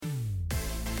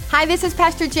Hi, this is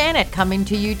Pastor Janet coming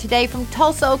to you today from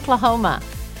Tulsa, Oklahoma.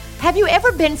 Have you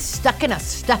ever been stuck in a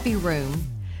stuffy room,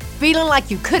 feeling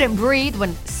like you couldn't breathe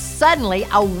when suddenly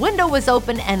a window was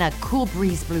open and a cool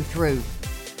breeze blew through?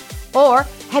 Or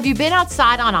have you been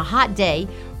outside on a hot day,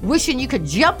 wishing you could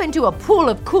jump into a pool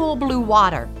of cool blue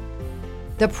water?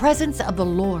 The presence of the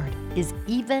Lord is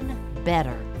even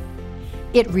better.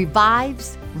 It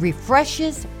revives,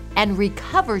 refreshes, and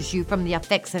recovers you from the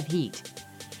effects of heat.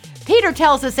 Peter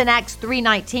tells us in Acts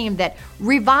 3:19 that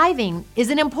reviving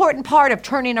is an important part of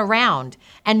turning around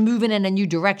and moving in a new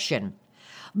direction.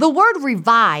 The word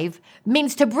revive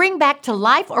means to bring back to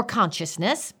life or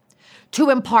consciousness, to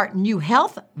impart new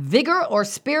health, vigor, or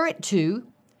spirit to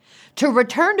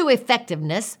return to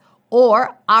effectiveness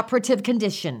or operative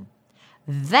condition.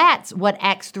 That's what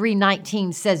Acts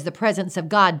 3:19 says the presence of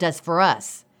God does for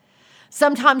us.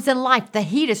 Sometimes in life, the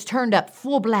heat is turned up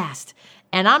full blast.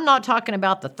 And I'm not talking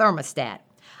about the thermostat.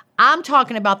 I'm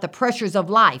talking about the pressures of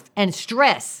life and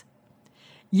stress.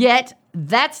 Yet,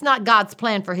 that's not God's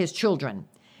plan for His children.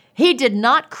 He did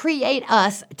not create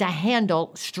us to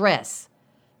handle stress.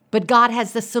 But God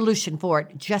has the solution for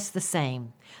it just the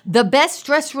same. The best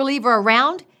stress reliever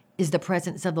around is the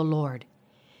presence of the Lord.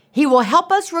 He will help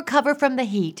us recover from the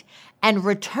heat and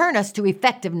return us to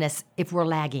effectiveness if we're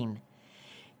lagging.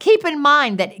 Keep in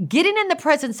mind that getting in the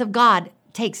presence of God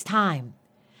takes time.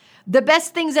 The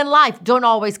best things in life don't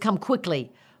always come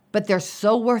quickly, but they're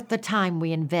so worth the time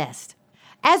we invest.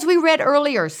 As we read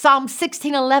earlier, Psalm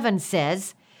 16:11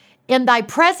 says, "In thy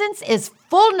presence is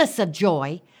fullness of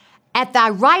joy. At thy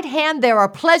right hand there are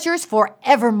pleasures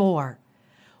forevermore."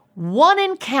 One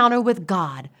encounter with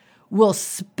God will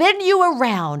spin you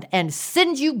around and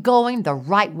send you going the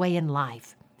right way in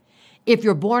life. If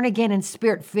you're born again and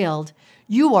spirit-filled,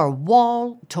 you are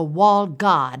wall-to-wall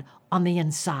God on the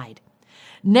inside.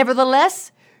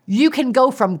 Nevertheless, you can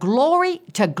go from glory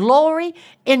to glory,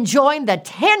 enjoying the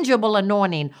tangible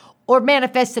anointing or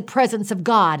manifested presence of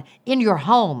God in your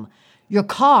home, your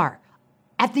car,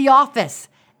 at the office,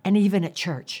 and even at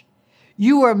church.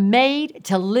 You are made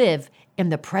to live in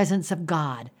the presence of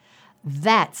God.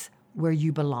 That's where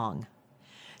you belong.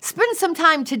 Spend some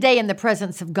time today in the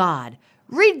presence of God.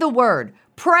 Read the Word,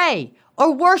 pray,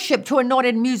 or worship to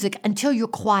anointed music until you're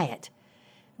quiet.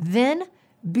 Then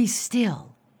be still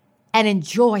and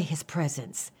enjoy His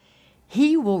presence.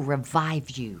 He will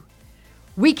revive you.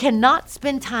 We cannot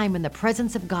spend time in the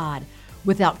presence of God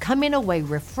without coming away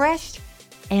refreshed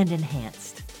and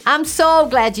enhanced. I'm so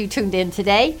glad you tuned in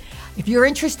today. If you're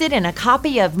interested in a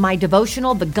copy of my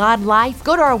devotional, The God Life,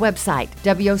 go to our website,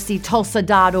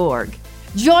 woctulsa.org.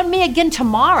 Join me again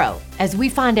tomorrow as we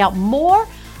find out more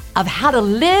of how to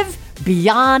live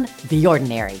beyond the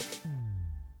ordinary.